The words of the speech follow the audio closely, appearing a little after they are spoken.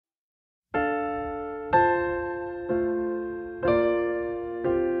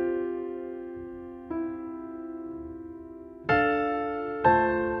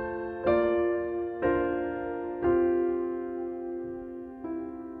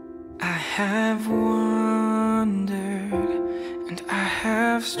have wondered and I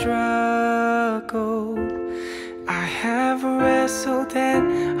have struggled. I have wrestled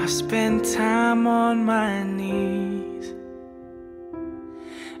and I've spent time on my knees.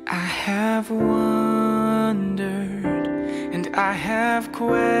 I have wondered and I have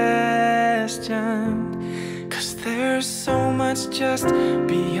questioned, 'cause there's so much just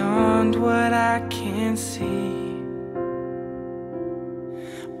beyond what I can see.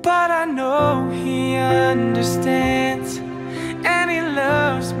 But I know He understands, and He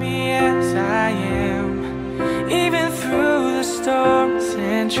loves me as I am. Even through the storms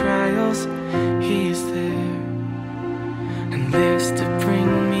and trials, He is there and lives to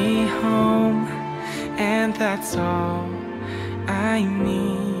bring me home. And that's all I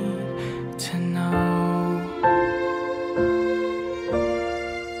need to know.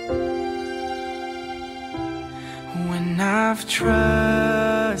 When I've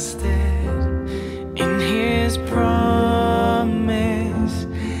trusted in His promise,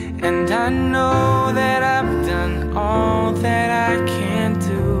 and I know that I've done all that I can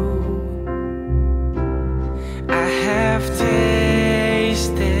do, I have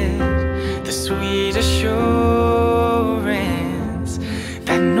tasted the sweet assurance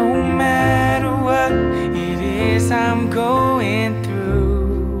that no matter what it is I'm going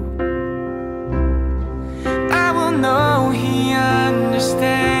through, I will know He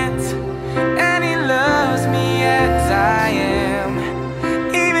understands, and He loves me as I am.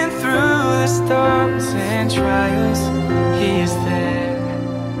 Even through the storms and trials, He is there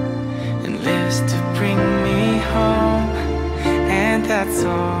and lives to bring me home. And that's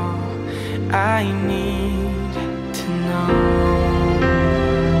all I need to know.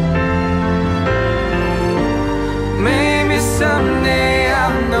 Maybe someday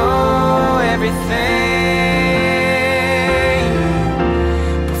I'll know everything.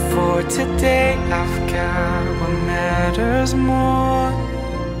 Before today, I've got what matters more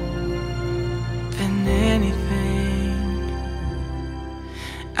than anything.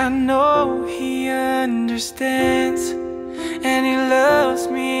 I know He understands, and He loves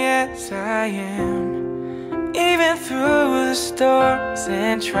me as I am. Even through the storms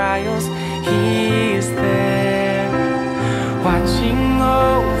and trials, He is there, watching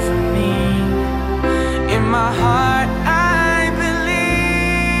over